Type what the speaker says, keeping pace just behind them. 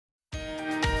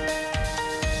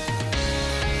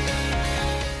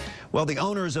Well, the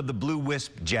owners of the Blue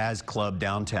Wisp Jazz Club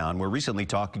downtown were recently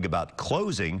talking about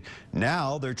closing.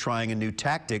 Now they're trying a new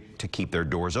tactic to keep their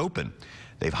doors open.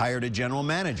 They've hired a general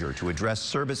manager to address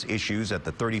service issues at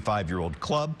the 35-year-old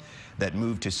club that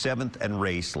moved to 7th and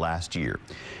Race last year.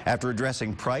 After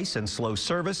addressing price and slow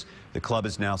service, the club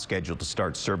is now scheduled to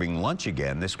start serving lunch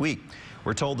again this week.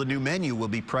 We're told the new menu will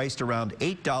be priced around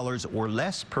 $8 or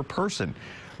less per person.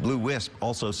 Blue Wisp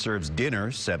also serves dinner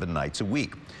 7 nights a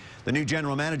week. The new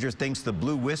general manager thinks the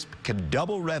Blue Wisp can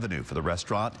double revenue for the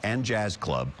restaurant and jazz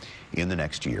club in the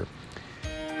next year.